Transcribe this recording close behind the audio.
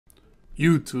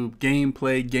YouTube,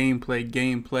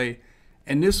 gameplay.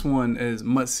 And this one is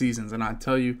MUT seasons. And I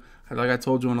tell you, like I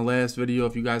told you in the last video,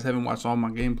 if you guys haven't watched all my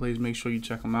gameplays, make sure you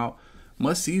check them out.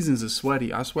 MUT seasons is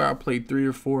sweaty. I swear I played 3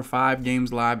 or 4 or 5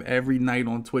 games live every night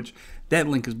on Twitch. That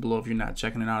link is below if you're not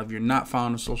checking it out. If you're not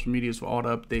following the social medias for all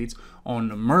the updates on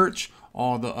the merch,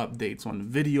 all the updates on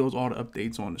the videos, all the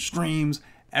updates on the streams,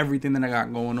 everything that I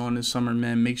got going on this summer,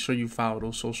 man, make sure you follow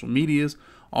those social medias.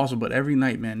 Also, but every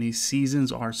night, man, these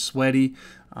seasons are sweaty.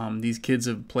 These kids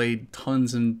have played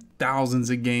tons and thousands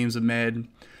of games of Madden.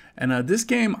 And this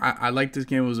game, I like this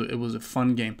game. It was a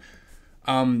fun game.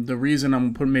 The reason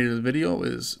I'm putting it in the video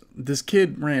is this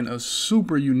kid ran a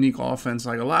super unique offense.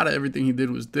 Like, a lot of everything he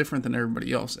did was different than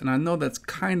everybody else. And I know that's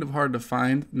kind of hard to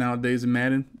find nowadays in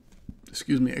Madden,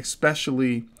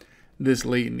 especially this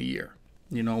late in the year.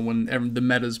 You know, when the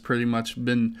meta's pretty much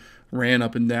been ran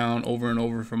up and down over and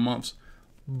over for months.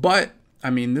 But, I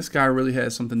mean, this guy really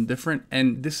has something different.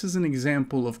 And this is an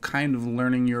example of kind of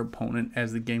learning your opponent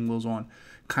as the game goes on.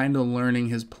 Kind of learning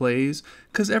his plays.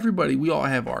 Because everybody, we all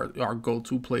have our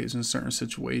go-to plays in certain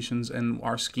situations and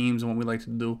our schemes and what we like to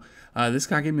do. This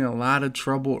guy gave me a lot of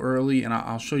trouble early, and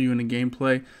I'll show you in the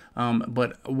gameplay.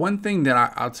 But one thing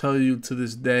that I'll tell you to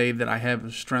this day that I have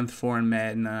a strength for in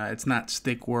Madden, it's not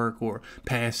stick work or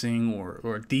passing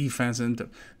or defense, and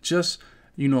just,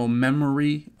 you know,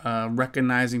 memory,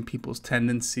 recognizing people's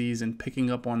tendencies and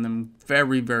picking up on them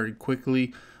very, very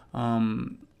quickly.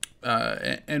 And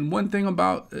one thing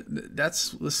about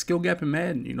that's the skill gap in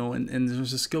Madden, you know, and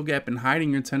there's a skill gap in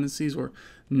hiding your tendencies or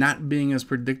not being as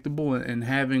predictable and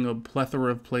having a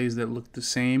plethora of plays that look the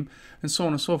same and so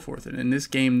on and so forth. And in this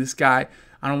game, this guy,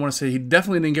 I don't want to say he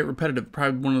definitely didn't get repetitive,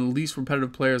 probably one of the least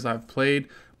repetitive players I've played,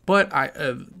 but I,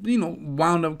 you know,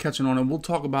 wound up catching on, and we'll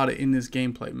talk about it in this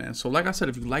gameplay, man. So like I said,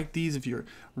 if you like these, if you're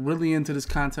really into this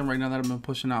content right now that I've been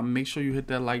pushing out, make sure you hit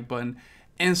that like button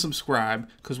and subscribe,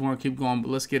 because we're going to keep going.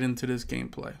 But let's get into this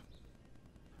gameplay.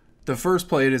 The first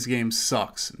play of this game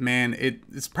sucks, man.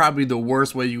 It's probably the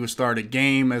worst way you would start a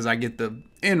game, as I get the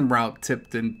in route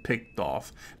tipped and picked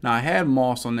off. Now, I had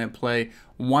Moss on that play,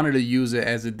 wanted to use it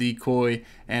as a decoy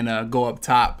and go up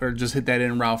top or just hit that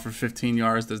in route for 15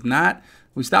 yards. Does not.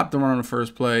 We stopped the run on the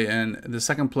first play, and the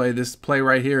second play, this play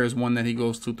right here, is one that he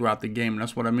goes to throughout the game. And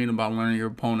that's what I mean about learning your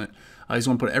opponent. He's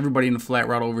going to put everybody in the flat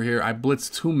route over here. I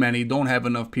blitzed too many. Don't have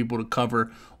enough people to cover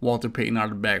Walter Payton out of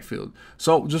the backfield.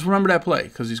 So just remember that play,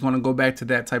 because he's going to go back to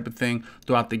that type of thing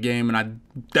throughout the game. And I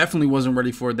definitely wasn't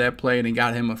ready for that play, and he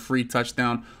got him a free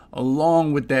touchdown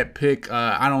along with that pick.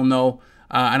 I don't know.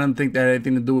 I don't think that had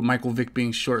anything to do with Michael Vick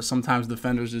being short. Sometimes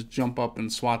defenders just jump up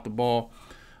and swat the ball.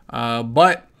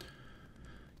 But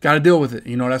got to deal with it.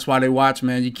 You know, that's why they watch,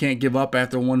 man. You can't give up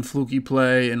after one fluky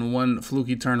play and one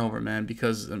fluky turnover, man,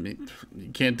 because, I mean,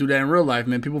 you can't do that in real life,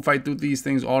 man. People fight through these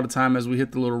things all the time as we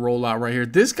hit the little rollout right here.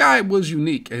 This guy was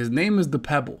unique. His name is The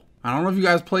Pebble. I don't know if you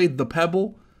guys played The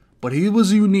Pebble, but he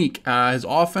was unique. His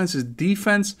offense, his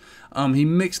defense, he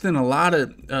mixed in a lot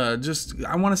of just,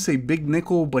 I want to say big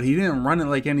nickel, but he didn't run it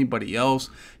like anybody else.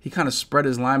 He kind of spread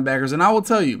his linebackers, and I will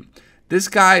tell you, this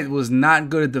guy was not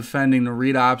good at defending the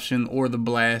read option or the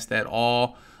blast at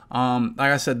all. Like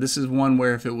I said, this is one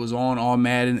where if it was on all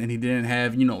Madden and he didn't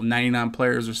have, you know, 99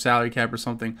 players or salary cap or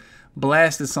something,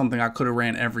 blast is something I could have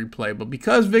ran every play. But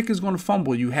because Vic is going to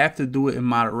fumble, you have to do it in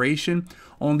moderation.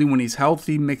 Only when he's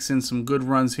healthy, mix in some good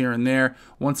runs here and there.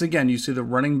 Once again, you see the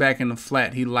running back in the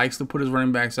flat. He likes to put his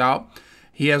running backs out.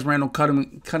 He has Randall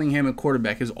Cunningham at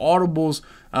quarterback. His audibles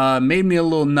made me a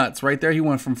little nuts. Right there, he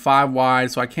went from 5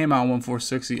 wide, so I came out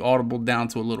 1-4-6. He audibled down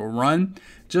to a little run.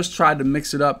 Just tried to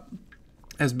mix it up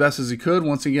as best as he could.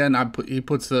 Once again, he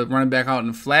puts the running back out in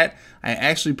the flat. I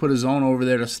actually put his zone over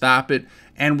there to stop it,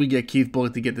 and we get Keith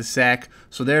Bullock to get the sack.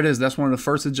 So there it is. That's one of the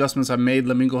first adjustments I made.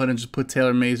 Let me go ahead and just put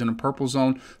Taylor Mays in the purple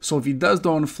zone. So if he does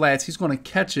throw in the flats, he's going to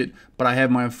catch it, but I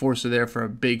have my enforcer there for a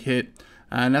big hit.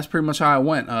 And that's pretty much how it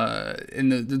went.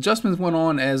 And the adjustments went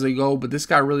on as they go, but this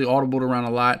guy really audibled around a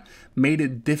lot. Made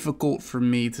it difficult for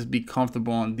me to be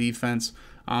comfortable on defense.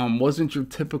 Wasn't your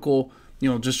typical, you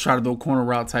know, just try to go corner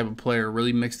route type of player.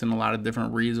 Really mixed in a lot of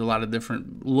different reads, a lot of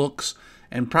different looks.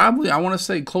 And probably, I want to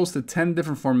say, close to 10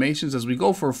 different formations as we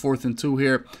go for a 4th and 2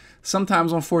 here.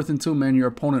 Sometimes on 4th and 2, man, your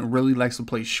opponent really likes to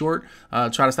play short, try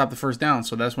to stop the first down.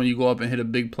 So that's when you go up and hit a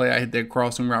big play. I hit that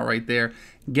crossing route right there.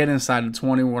 Get inside the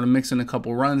 20. We're going to mix in a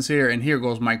couple runs here. And here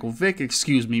goes Michael Vick.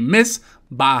 Excuse me, Miss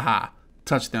Baja.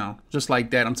 touchdown, just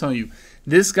like that. I'm telling you,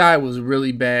 this guy was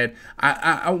really bad.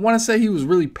 I want to say he was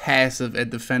really passive at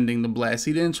defending the blast.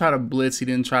 He didn't try to blitz. He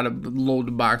didn't try to load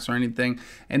the box or anything.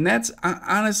 And that's,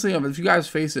 honestly, if you guys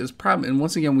face it, it's probably, and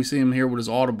once again, we see him here with his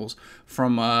audibles.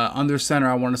 From under center,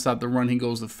 I want to stop the run. He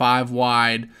goes to 5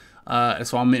 wide.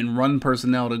 So I'm in run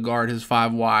personnel to guard his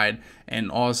 5 wide. And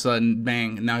all of a sudden,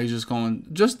 bang, now he's just going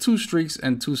just 2 streaks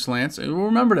and 2 slants. And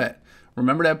remember that.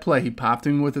 Remember that play. He popped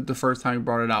him with it the first time he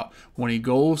brought it out. When he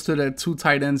goes to that 2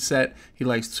 tight end set, he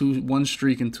likes 1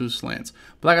 streak and 2 slants.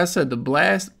 But like I said, the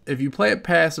blast, if you play it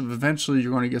passive, eventually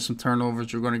you're going to get some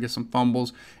turnovers. You're going to get some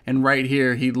fumbles. And right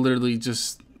here, he literally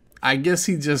just, I guess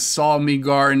he just saw me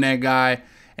guarding that guy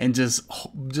and just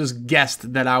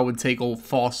guessed that I would take a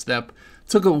false step.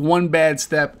 Took a 1 bad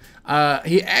step.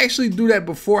 He actually do that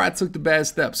before I took the bad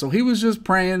step. So he was just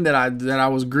praying that I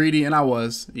was greedy, and I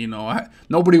was. You know,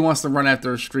 nobody wants to run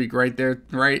after a streak right there,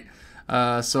 right?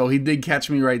 So he did catch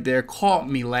me right there, caught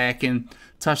me lacking.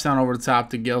 Touchdown over the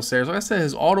top to Gares. Like I said,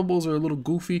 his audibles are a little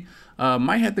goofy.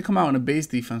 Might have to come out in a base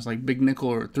defense like big nickel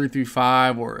or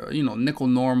 3-3-5 or, you know, nickel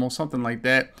normal, something like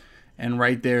that. And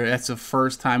right there, that's the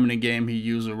first time in the game he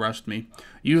user rushed me.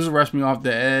 User rushed me off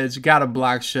the edge, got a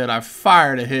block shot. I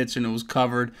fired a hitch, and it was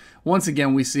covered. Once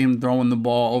again, we see him throwing the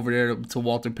ball over there to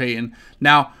Walter Payton.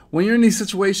 Now, when you're in these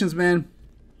situations, man,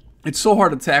 it's so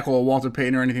hard to tackle a Walter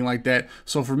Payton or anything like that.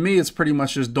 So for me, it's pretty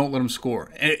much just don't let him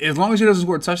score. As long as he doesn't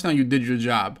score a touchdown, you did your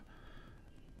job.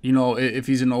 You know, if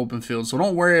he's in the open field. So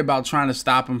don't worry about trying to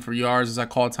stop him for yards as I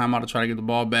call timeout to try to get the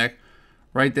ball back.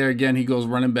 Right there again, he goes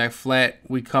running back flat.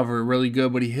 We cover it really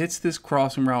good, but he hits this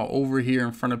crossing route over here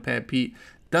in front of Pat Pete.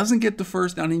 Doesn't get the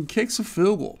first down. He kicks a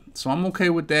field goal. So I'm okay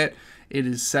with that. It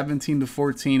is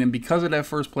 17-14, and because of that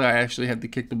first play, I actually had to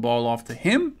kick the ball off to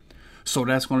him. So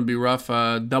that's going to be rough.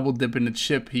 Double dipping the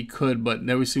chip, he could, but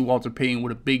there we see Walter Payton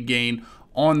with a big gain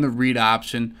on the read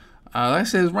option. Like I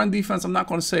said, his run defense, I'm not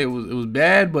going to say it was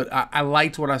bad, but I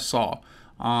liked what I saw.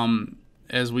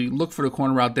 As we look for the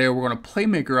corner route there, we're going to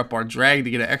playmaker up our drag to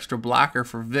get an extra blocker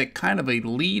for Vic. Kind of a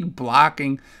lead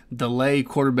blocking delay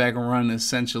quarterback run,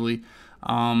 essentially.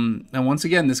 And once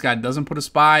again, this guy doesn't put a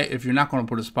spy. If you're not going to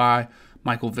put a spy,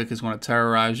 Michael Vick is going to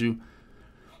terrorize you.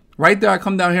 Right there, I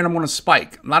come down here and I'm going to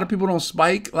spike. A lot of people don't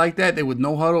spike like that. They would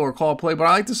no huddle or call a play. But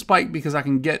I like to spike because I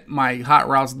can get my hot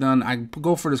routes done. I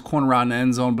go for this corner route in the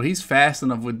end zone. But he's fast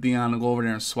enough with Dion to go over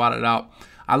there and swat it out.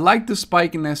 I like the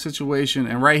spike in that situation.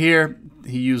 And right here,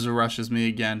 he user rushes me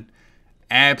again.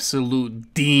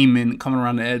 Absolute demon coming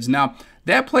around the edge. Now,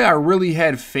 that play I really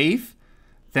had faith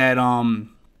that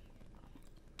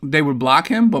they would block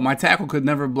him. But my tackle could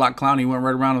never block Clown. He went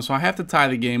right around him. So I have to tie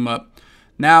the game up.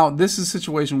 Now, this is a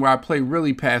situation where I play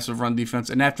really passive run defense.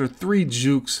 And after 3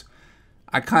 jukes,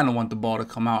 I kind of want the ball to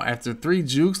come out. After 3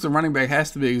 jukes, the running back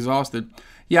has to be exhausted.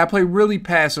 Yeah, I play really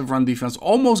passive run defense.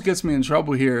 Almost gets me in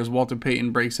trouble here as Walter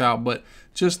Payton breaks out, but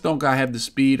just don't I have the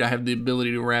speed. I have the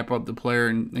ability to wrap up the player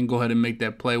and go ahead and make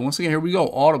that play. Once again, here we go.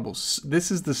 Audibles.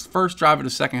 This is the first drive of the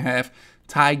second half.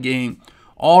 Tie game.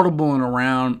 Audible and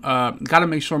around. Got to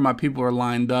make sure my people are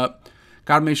lined up.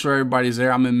 Got to make sure everybody's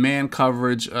there. I'm in man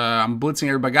coverage. I'm blitzing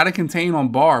everybody. Got to contain on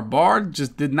Barr. Barr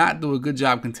just did not do a good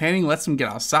job containing. Lets him get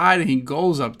outside, and he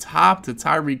goes up top to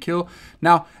Tyreek Hill.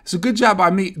 Now, it's a good job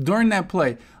by me. During that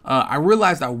play, I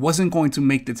realized I wasn't going to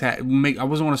make the I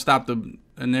wasn't going to stop the,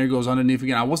 and there he goes underneath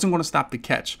again. I wasn't going to stop the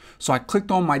catch. So I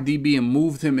clicked on my DB and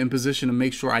moved him in position to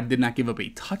make sure I did not give up a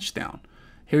touchdown.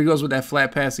 Here he goes with that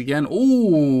flat pass again.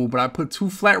 Ooh, but I put 2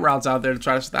 flat routes out there to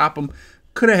try to stop him.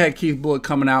 Could have had Keith Bullock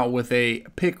coming out with a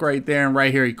pick right there, and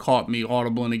right here he caught me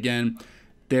audibling again.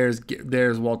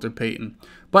 There's Walter Payton.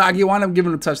 But I wind up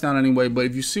giving a touchdown anyway. But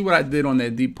if you see what I did on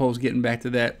that deep post, getting back to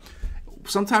that,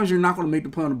 sometimes you're not going to make the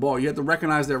play on the ball. You have to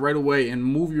recognize that right away and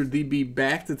move your DB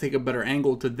back to take a better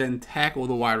angle to then tackle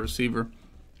the wide receiver.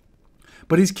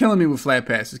 But he's killing me with flat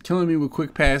passes, killing me with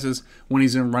quick passes when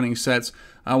he's in running sets.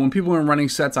 When people are in running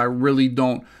sets, I really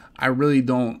don't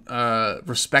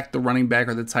respect the running back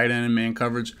or the tight end in man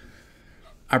coverage.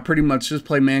 I pretty much just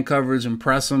play man coverage and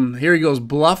press him. Here he goes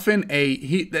bluffing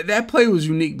that play was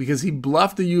unique because he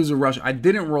bluffed the user rush. I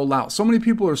didn't roll out. So many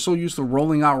people are so used to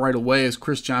rolling out right away as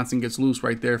Chris Johnson gets loose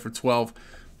right there for 12.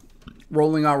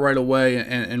 Rolling out right away,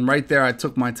 and right there I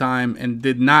took my time and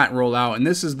did not roll out. And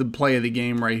this is the play of the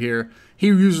game right here. He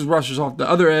uses rushes off the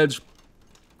other edge.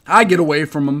 I get away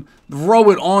from him, throw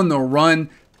it on the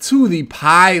run to the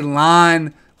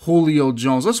pylon, Julio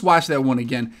Jones. Let's watch that one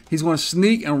again. He's going to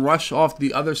sneak and rush off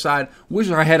the other side. Wish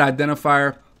I had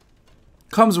identifier.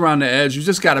 Comes around the edge. You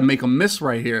just got to make a miss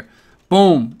right here.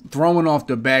 Boom. Throwing off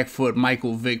the back foot.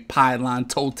 Michael Vick, pylon,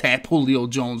 toe tap, Julio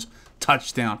Jones,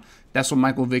 touchdown. That's what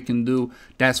Michael Vick can do.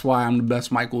 That's why I'm the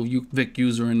best Michael Vick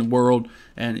user in the world.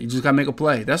 And you just got to make a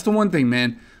play. That's the one thing,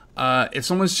 man. If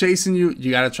someone's chasing you,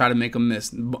 you got to try to make a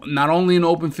miss. Not only in the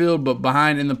open field, but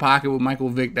behind in the pocket with Michael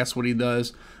Vick. That's what he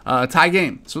does. Tie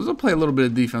game. So we're going to play a little bit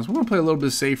of defense. We're going to play a little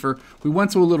bit safer. We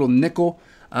went to a little nickel.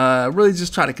 Really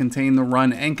just try to contain the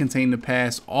run and contain the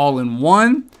pass all in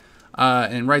one.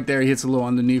 And right there, he hits a little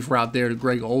underneath route there to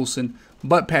Greg Olsen.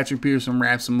 But Patrick Peterson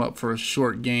wraps him up for a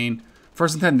short gain.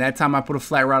 1st and 10. That time I put a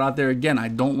flat route out there again. I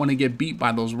don't want to get beat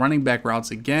by those running back routes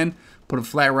again. Put a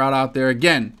flat route out there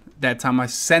again. That time I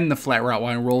send the flat route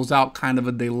while it rolls out, kind of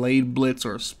a delayed blitz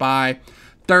or a spy.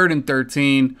 3rd and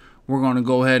 13. We're going to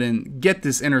go ahead and get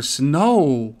this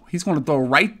no. He's going to throw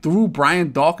right through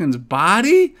Brian Dawkins'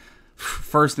 body.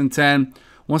 1st and 10.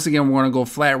 Once again, we're going to go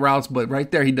flat routes, but right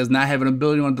there, he does not have an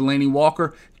ability on Delaney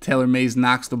Walker. Taylor Mays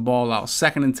knocks the ball out.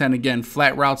 2nd and 10 again.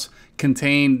 Flat routes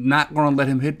contained. Not going to let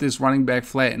him hit this running back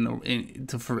flat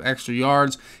for extra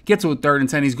yards. Get to a 3rd and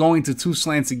 10. He's going to 2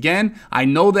 slants again. I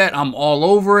know that. I'm all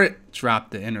over it. Drop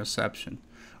the interception.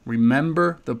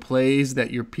 Remember the plays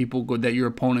that your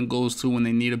opponent goes to when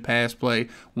they need a pass play,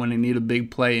 when they need a big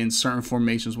play in certain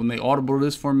formations. When they audible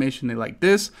this formation, they like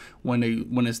this. When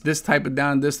it's this type of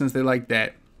down distance, they like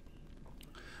that.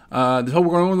 We're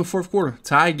going to the 4th quarter.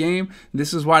 Tie game.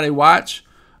 This is why they watch.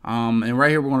 And right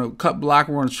here, we're going to cut block.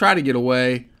 We're going to try to get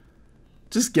away.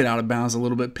 Just get out of bounds a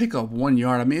little bit. Pick up 1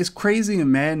 yard. I mean, it's crazy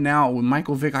and mad now with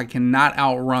Michael Vick. I cannot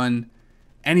outrun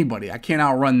anybody. I can't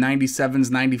outrun 97s,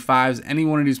 95s. Any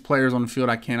one of these players on the field,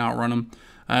 I can't outrun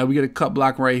them. We get a cut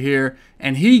block right here.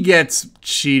 And he gets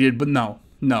cheated. But no.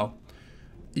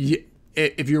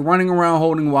 If you're running around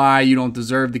holding Y, you don't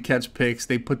deserve to catch picks.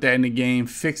 They put that in the game,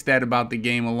 fixed that about the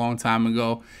game a long time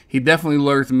ago. He definitely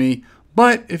lurked me.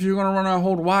 But if you're going to run around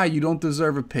hold Y, you don't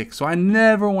deserve a pick. So I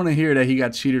never want to hear that he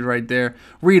got cheated right there.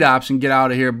 Read option, get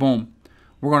out of here, boom.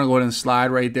 We're going to go ahead and slide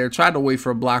right there. Tried to wait for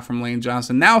a block from Lane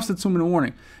Johnson. Now it's the 2-minute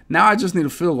warning. Now I just need a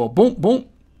field goal. Boom, boom.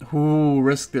 Ooh,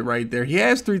 risked it right there. He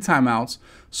has 3 timeouts,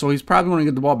 so he's probably going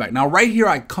to get the ball back. Now right here,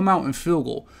 I come out and field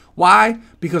goal. Why?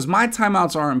 Because my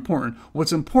timeouts are important.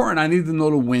 What's important, I need to know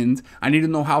the wind. I need to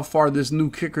know how far this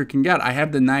new kicker can get. I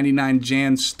have the 99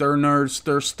 Jan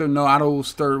the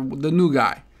new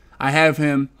guy. I have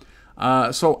him.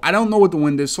 So I don't know what the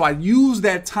wind is. So I use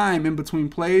that time in between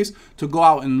plays to go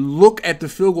out and look at the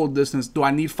field goal distance. Do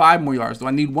I need 5 more yards? Do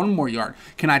I need 1 more yard?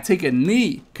 Can I take a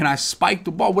knee? Can I spike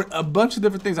the ball? With a bunch of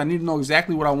different things. I need to know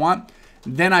exactly what I want.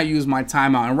 Then I use my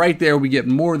timeout. And right there, we get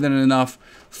more than enough.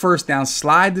 1st down,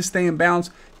 slide to stay in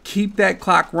bounds. Keep that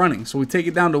clock running. So we take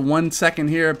it down to 1 second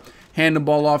here. Hand the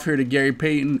ball off here to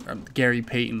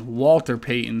Walter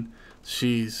Payton.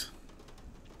 Jeez.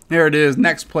 There it is.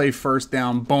 Next play, 1st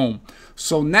down. Boom.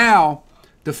 So now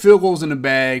the field goal's in the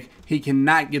bag. He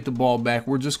cannot get the ball back.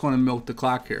 We're just going to milk the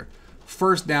clock here.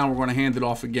 1st down, we're going to hand it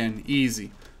off again.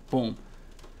 Easy. Boom.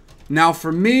 Now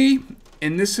for me,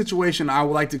 in this situation, I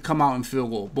would like to come out and field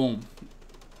goal. Boom.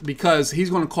 Because he's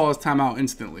going to call his timeout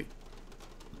instantly.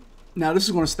 Now this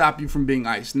is going to stop you from being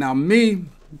iced. Now me,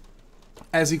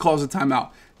 as he calls a timeout,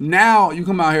 now you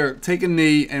come out here, take a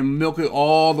knee, and milk it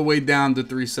all the way down to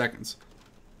 3 seconds.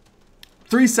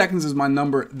 3 seconds is my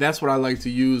number. That's what I like to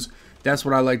use. That's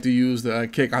what I like to use the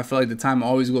kick. I feel like the time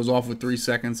always goes off with 3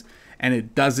 seconds, and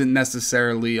it doesn't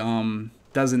necessarily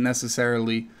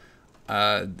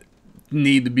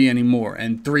need to be any more.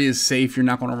 And 3 is safe. You're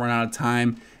not going to run out of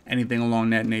time, anything along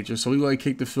that nature. So we go ahead and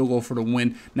kick the field goal for the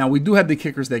win. Now we do have the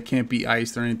kickers that can't be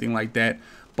iced or anything like that.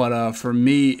 But for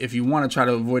me, if you want to try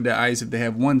to avoid the ice, if they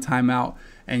have 1 timeout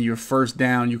and you're 1st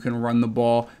down, you can run the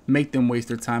ball, make them waste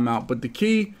their timeout. But the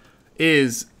key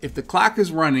is if the clock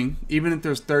is running, even if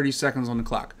there's 30 seconds on the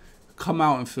clock, come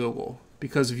out and field goal.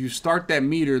 Because if you start that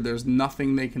meter, there's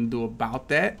nothing they can do about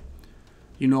that.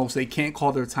 You know, so they can't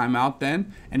call their timeout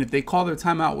then. And if they call their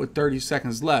timeout with 30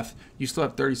 seconds left, you still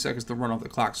have 30 seconds to run off the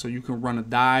clock. So you can run a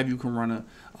dive, you can run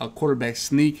a quarterback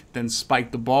sneak, then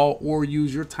spike the ball, or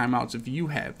use your timeouts if you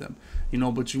have them. You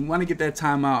know, but you want to get that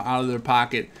timeout out of their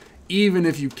pocket, even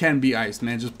if you can be iced,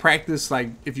 man. Just practice like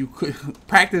if you could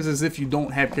practice as if you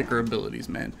don't have kicker abilities,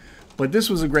 man. But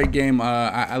this was a great game.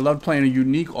 I love playing a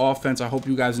unique offense. I hope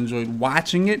you guys enjoyed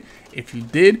watching it. If you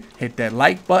did, hit that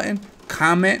like button,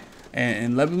 comment,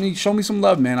 and show me some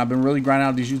love, man. I've been really grinding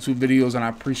out these YouTube videos, and I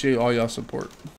appreciate all y'all support.